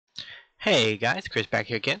Hey guys, Chris back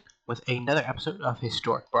here again with another episode of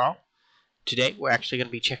Historic Brawl. Today we're actually going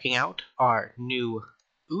to be checking out our new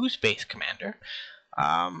Ooze base commander.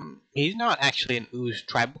 He's not actually an Ooze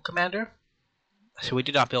tribal commander, so we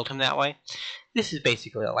did not build him that way. This is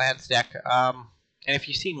basically a lands deck, and if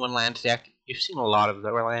you've seen one lands deck, you've seen a lot of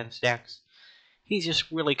the lands decks. He's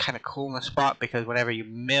just really kind of cool in the spot because whenever you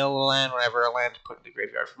mill a land, whenever a land's put in the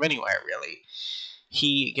graveyard from anywhere really,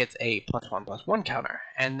 he gets a +1/+1 counter,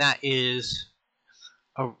 and that is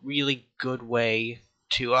a really good way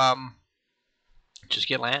to just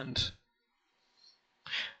get lands.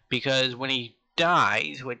 Because when he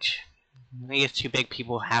dies, which when he gets too big,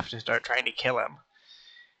 people have to start trying to kill him.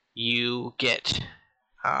 You get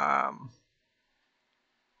I'll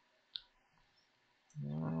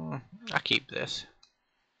keep this.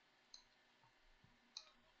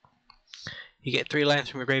 You get 3 lands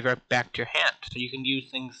from your graveyard back to your hand, so you can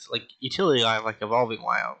use things like utility line, like Evolving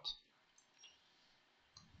Wilds.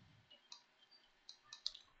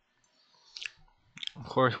 Of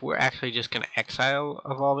course, we're actually just going to exile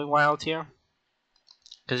Evolving Wilds here,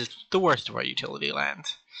 because it's the worst of our utility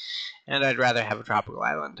lands, and I'd rather have a tropical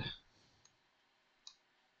island.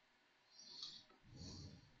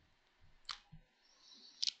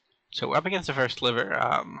 So we're up against the first liver.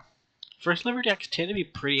 First liver decks tend to be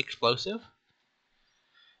pretty explosive.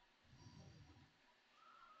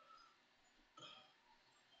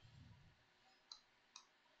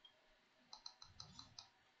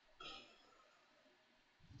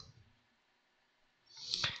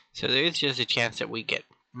 So there is just a chance that we get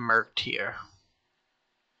murked here.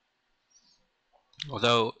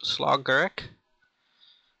 Although Slogurk,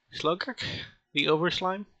 the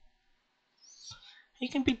Overslime, he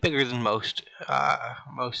can be bigger than most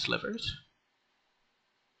slivers.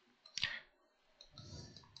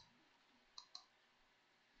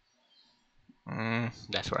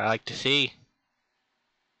 That's what I like to see.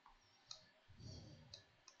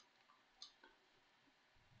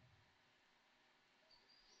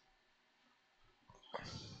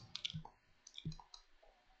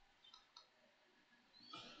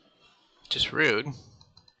 Just rude.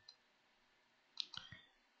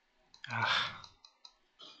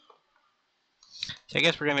 So I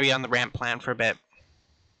guess we're going to be on the ramp plan for a bit.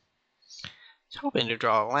 Just hoping to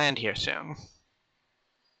draw a land here soon.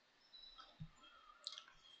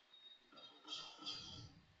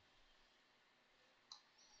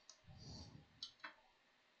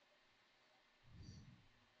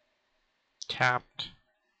 Tapped.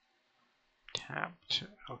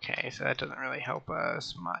 Okay, so that doesn't really help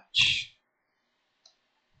us much.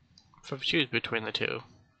 So if I choose between the two.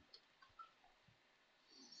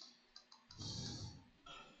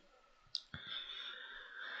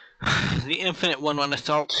 The infinite 1/1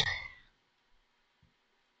 assault.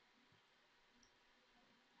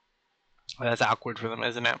 Well, that's awkward for them,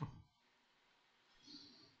 isn't it?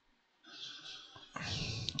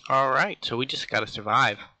 Alright, so we just gotta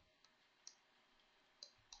survive.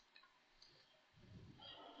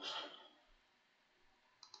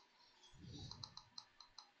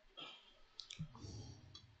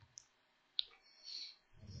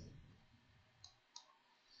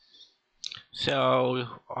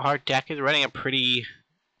 So our deck is running a pretty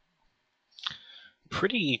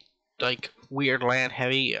like weird land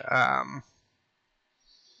heavy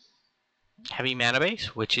heavy mana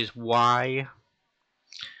base, which is why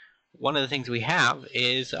one of the things we have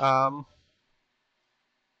is what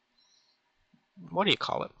do you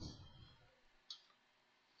call it?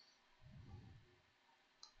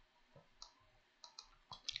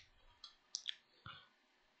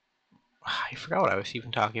 I forgot what I was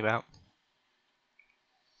even talking about.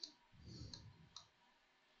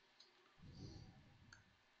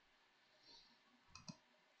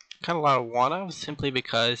 Kind of a lot of one-offs simply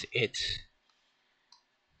because it's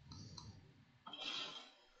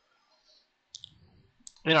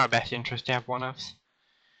in our best interest to have one-offs.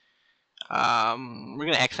 We're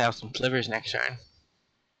gonna exile some slivers next turn.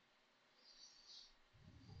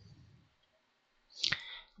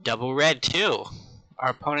 Double red too. Our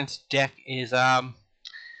opponent's deck is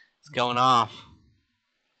going off.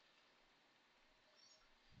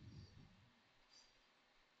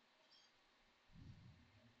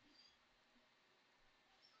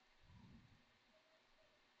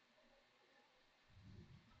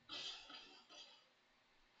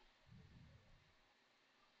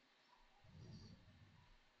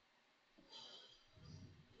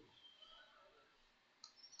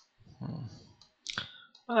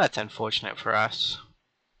 Well, that's unfortunate for us.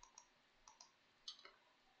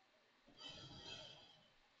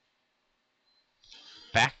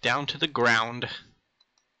 Back down to the ground.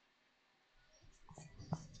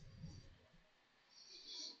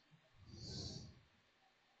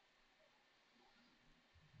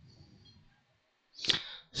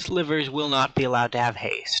 livers will not be allowed to have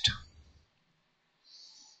haste.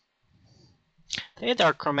 They had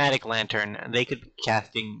our chromatic lantern, and they could be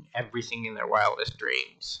casting everything in their wildest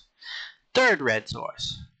dreams. Third red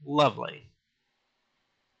source. Lovely.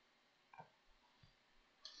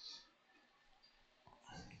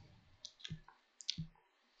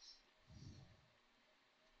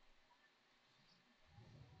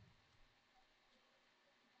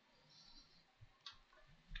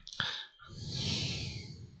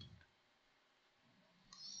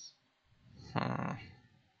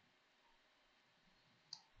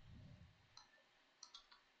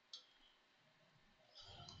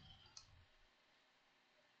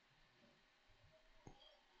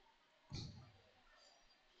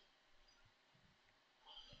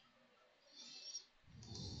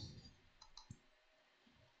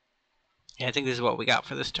 Yeah, I think this is what we got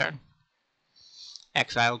for this turn.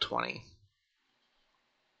 Exile 20.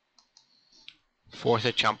 Force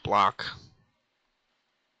a chump block.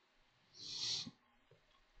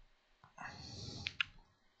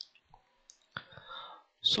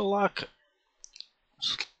 Solak.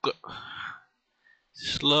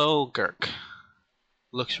 Slow Gurk.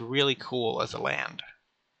 Looks really cool as a land.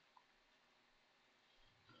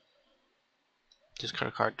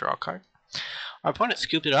 Discard a card, draw a card. Our opponent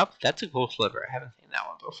scooped it up. That's a cool sliver. I haven't seen that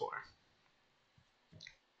one before.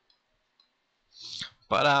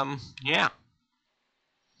 But, yeah.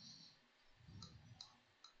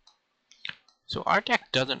 So our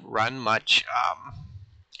deck doesn't run much,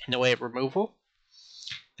 in the way of removal.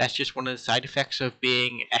 That's just one of the side effects of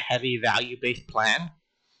being a heavy value-based plan.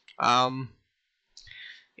 It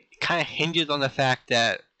kind of hinges on the fact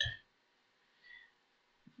that,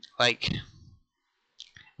 like,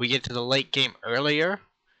 we get to the late game earlier,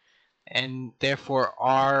 and therefore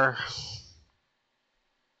our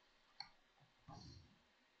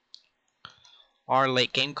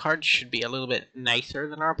late game cards should be a little bit nicer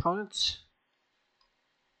than our opponents.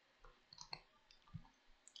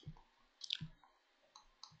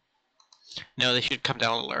 No, they should come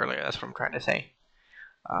down a little earlier. That's what I'm trying to say.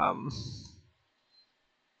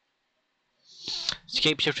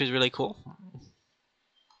 Escape Shift is really cool.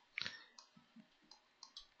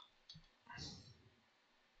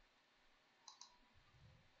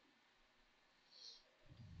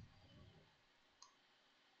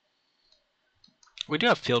 We do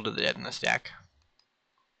have Field of the Dead in this deck.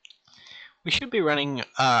 We should be running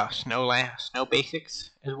snow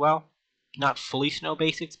basics as well. Not fully snow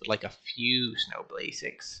basics, but like a few snow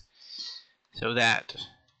basics. So that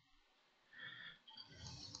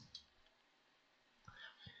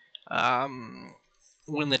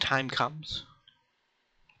when the time comes,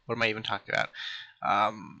 what am I even talking about?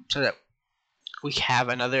 So that we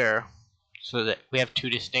have two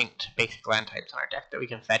distinct basic land types on our deck that we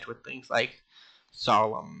can fetch with things like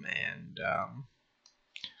Solemn and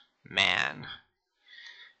Man.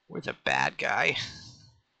 Where's a bad guy?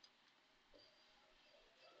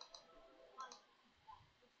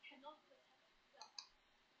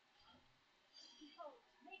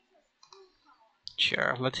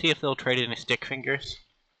 Sure, let's see if they'll trade any stick fingers.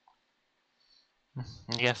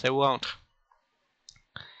 Yes, they won't.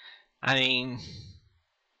 I mean,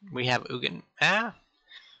 we have Ugin.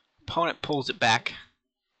 Opponent pulls it back.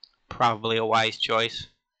 Probably a wise choice.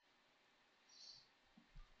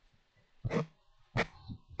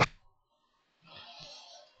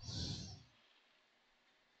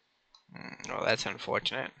 Well, that's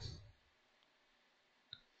unfortunate.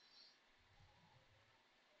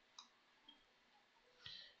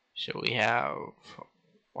 So we have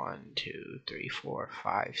 1, 2, 3, 4,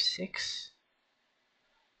 5, 6.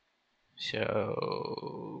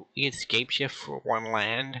 So we get Escape Shift for one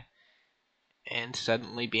land and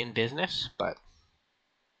suddenly be in business, but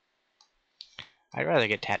I'd rather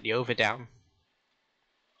get Tatyova down.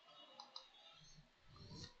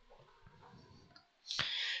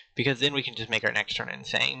 Because then we can just make our next turn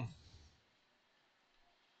insane.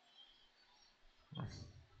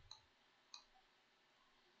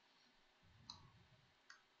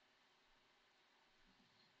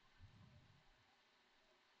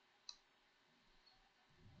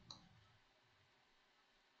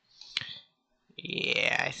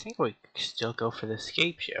 Yeah, I think we could still go for the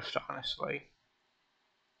Escape Shift, honestly.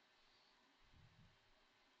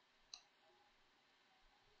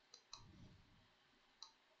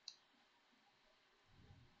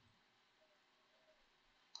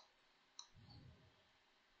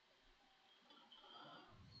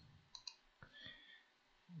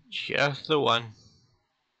 Just the one.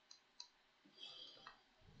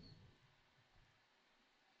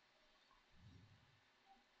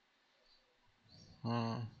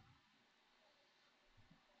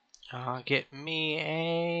 Get me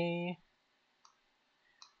a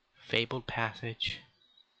fabled passage.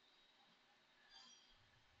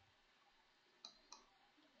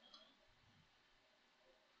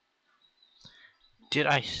 Did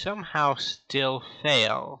I somehow still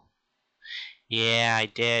fail? Yeah, I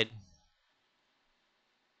did.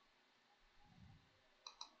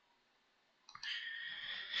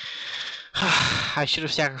 I should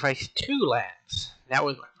have sacrificed 2 lands. That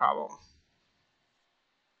was my problem.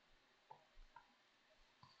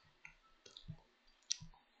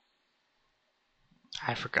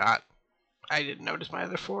 I forgot. I didn't notice my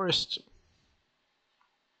other forest.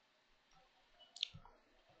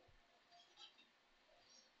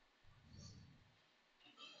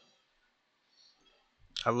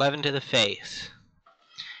 $11 to the face.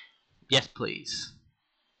 Yes, please.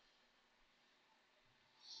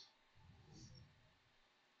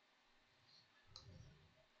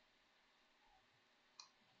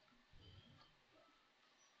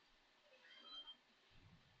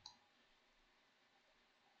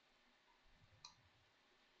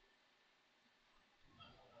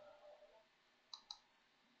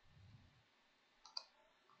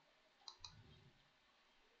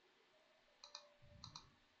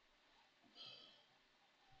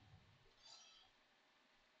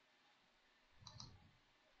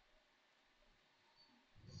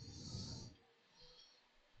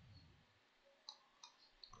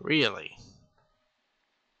 Really?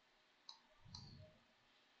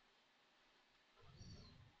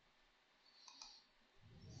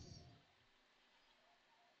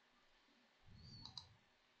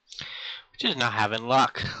 Just not having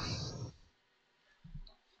luck.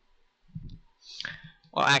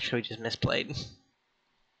 Well, actually, we just misplayed.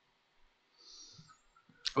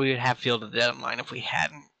 We would have fielded the deadline if we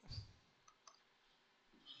hadn't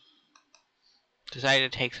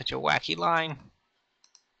decided to take such a wacky line.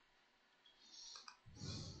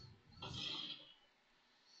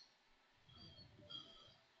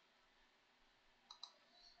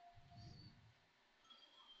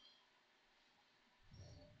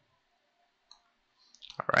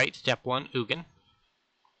 Alright, step 1, Ugin.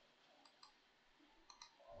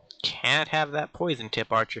 Can't have that poison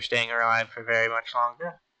tip archer staying alive for very much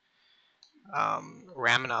longer.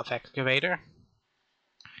 Ramanov excavator.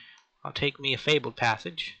 I'll take me a fabled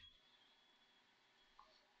passage.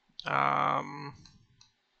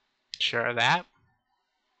 Sure of that.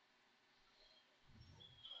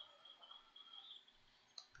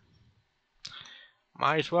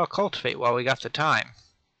 Might as well cultivate while we got the time.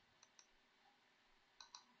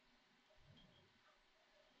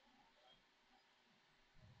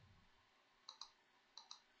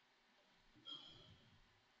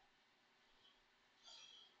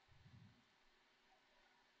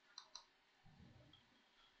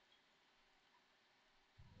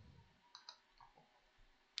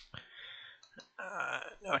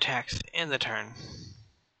 No attacks in the turn.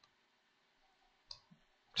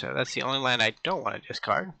 So that's the only land I don't want to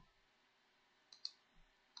discard.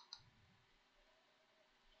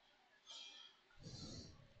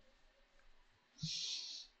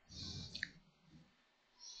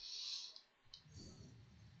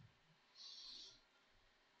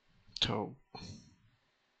 So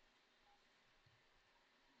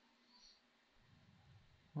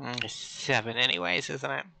 7 anyways,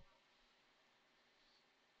 isn't it?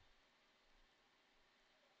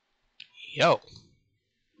 Yo.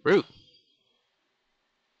 Root.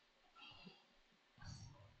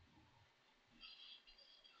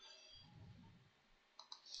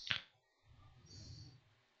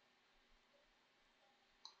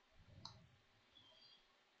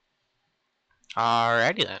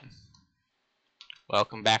 Alrighty then.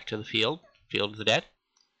 Welcome back to the field. Field of the Dead.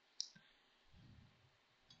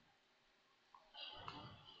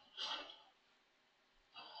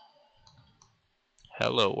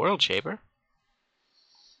 Hello, World Shaper.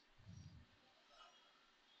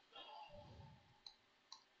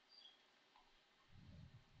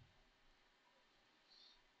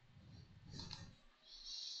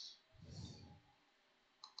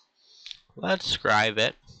 Let's scribe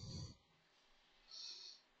it.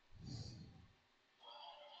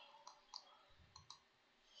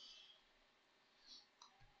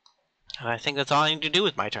 And I think that's all I need to do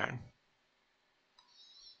with my turn.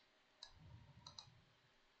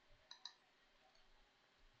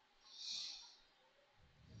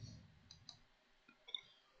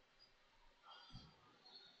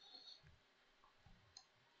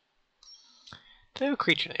 Do I have a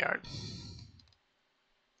creature in the yard?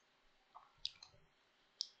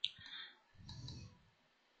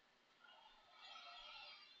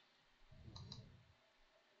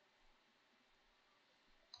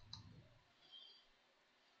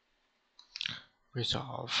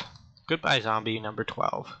 Resolve. Goodbye, zombie number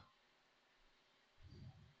 12.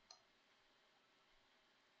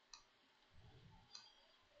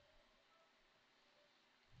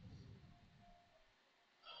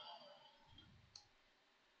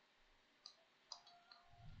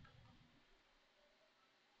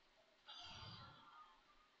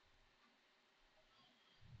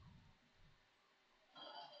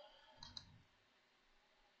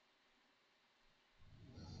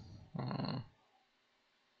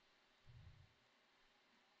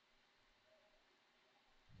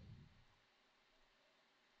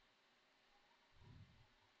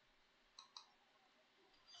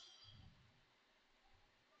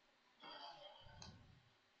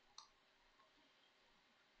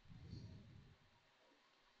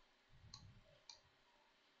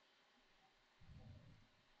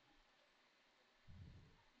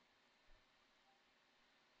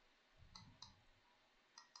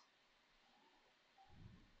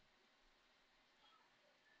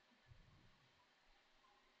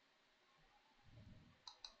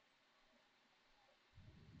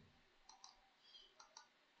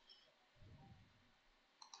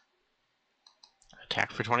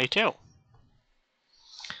 Attack for 22.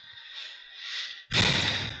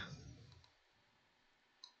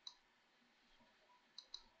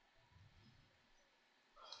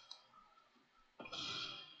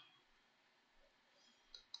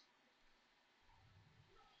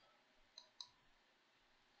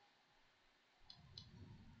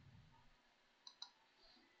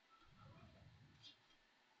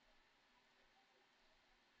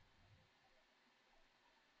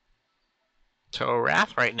 So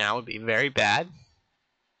Wrath right now would be very bad.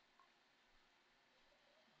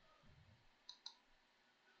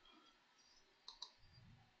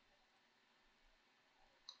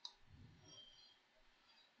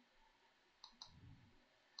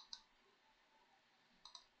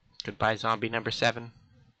 Goodbye, zombie number 7.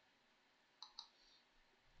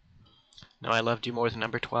 No, I loved you more than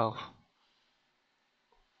number 12.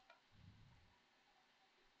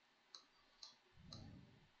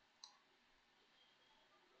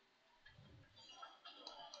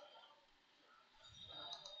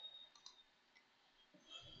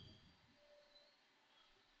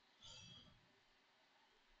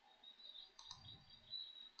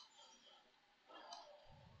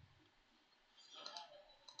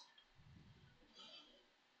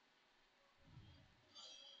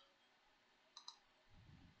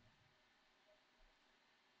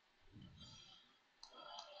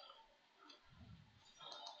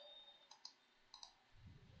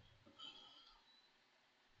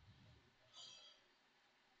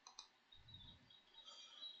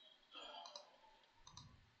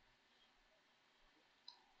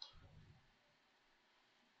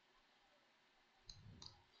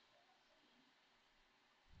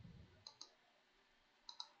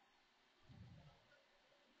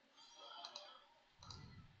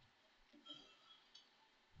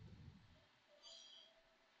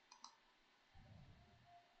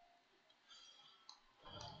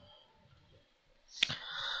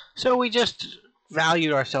 So we just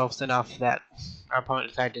valued ourselves enough that our opponent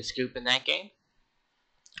decided to scoop in that game.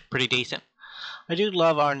 Pretty decent. I do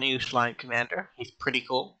love our new slime commander. He's pretty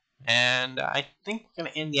cool. And I think we're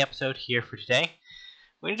going to end the episode here for today.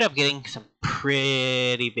 We ended up getting some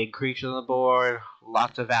pretty big creatures on the board,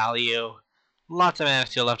 lots of value, lots of mana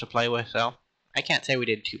steel left to play with, so I can't say we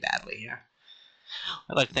did too badly here.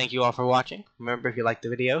 I'd like to thank you all for watching. Remember, if you liked the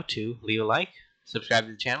video, to leave a like, subscribe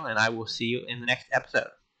to the channel, and I will see you in the next episode.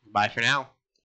 Bye for now.